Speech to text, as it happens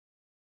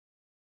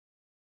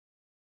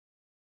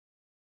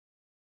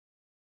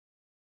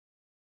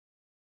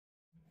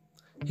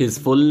His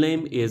full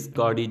name is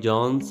Cody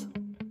Jones.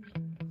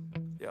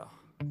 Yeah.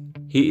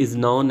 He is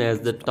known as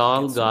the Starts to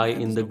tall get so guy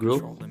mad, in there's the no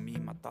group. controlling me.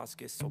 My thoughts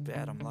get so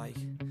bad, I'm like,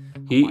 I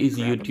He might is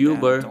grab a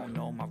bat, I YouTuber. don't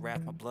know, my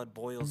wrath, my blood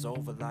boils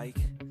over like,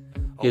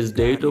 oh His God,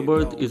 date of here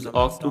birth goes. is I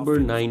lost all October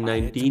freedom 9, from my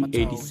head to my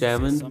toes. You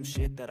said some 1987,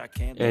 shit that I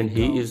can't and let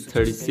he go, is so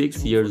just stay 36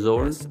 tuned for years the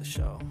old. rest of the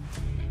show.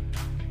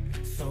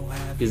 So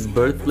have His you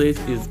ever birthplace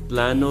is felt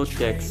Plano, betrayed?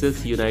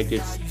 Texas, Feels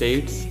United like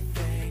States,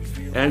 anything,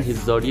 feel and like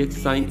his zodiac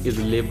sign anything is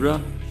could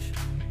Libra. change.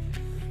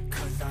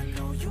 'Cause I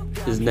know you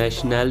got His me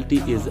fucked nationality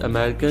is up.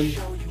 Let me American.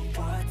 show you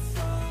what's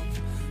up.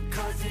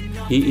 'Cause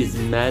enough He is is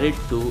married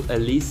enough. to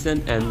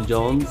Alison M. I'll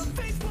take a Jones.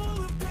 face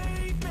full of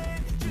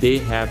pavement They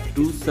just to have make a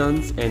two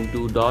sons statement. and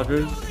two No,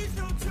 daughters. there's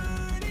no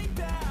turning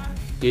back.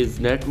 His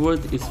net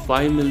worth is Oh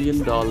 $5 baby,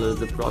 million try not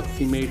to waste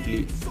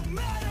approximately. it. So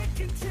mad I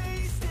can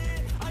taste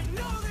it. I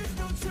know there's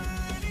no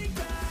turning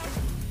back.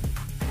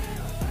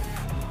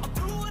 I'll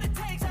do what it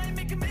takes, I ain't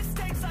making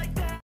mistakes like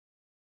that.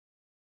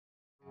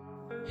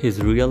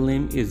 His real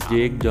name is I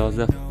Jake don't really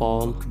Joseph know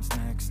Paul. what comes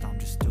next. I'm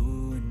just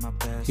doing my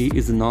best. He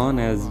is Even known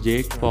though as I'm so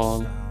Jake stressed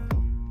Paul. out.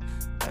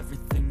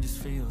 Everything just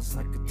feels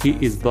like a He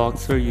is test. I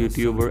boxer, confess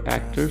I'm a YouTuber,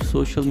 actor, mess,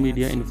 and I social can't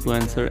media seem to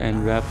influencer, get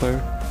and out.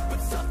 rapper.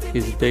 Something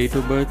His deep date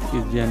of inside birth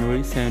is won't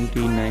January let me 17,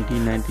 quiet. I'm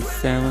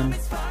 1997,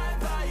 inspired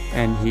by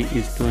and he every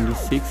is single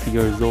 26 word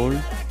years I old.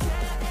 hear.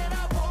 And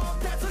I hope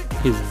that's a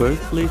His goddamn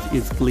birthplace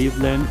is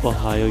Cleveland, lie.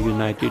 Ohio, So I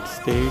United gotta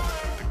States,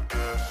 lie.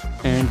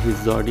 and his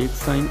zodiac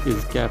sign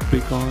is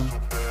Capricorn.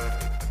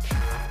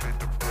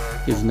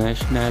 His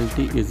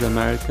nationality is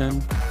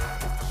American.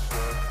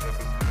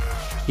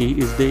 He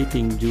is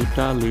dating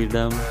Juta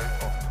Lidam.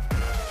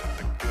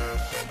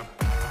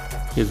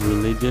 His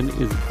religion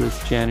is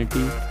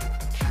Christianity,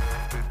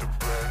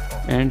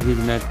 and his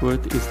net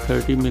worth is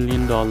 $30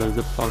 million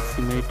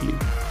approximately.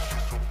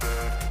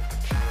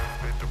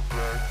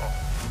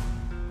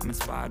 I'm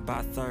inspired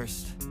by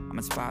thirst, I'm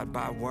inspired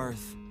by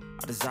worth.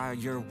 I desire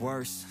your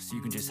worst, so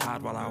you can just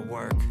hide while I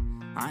work.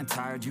 I ain't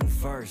tired, you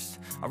first.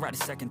 I'll write a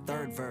second,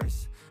 third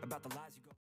verse about the lies you go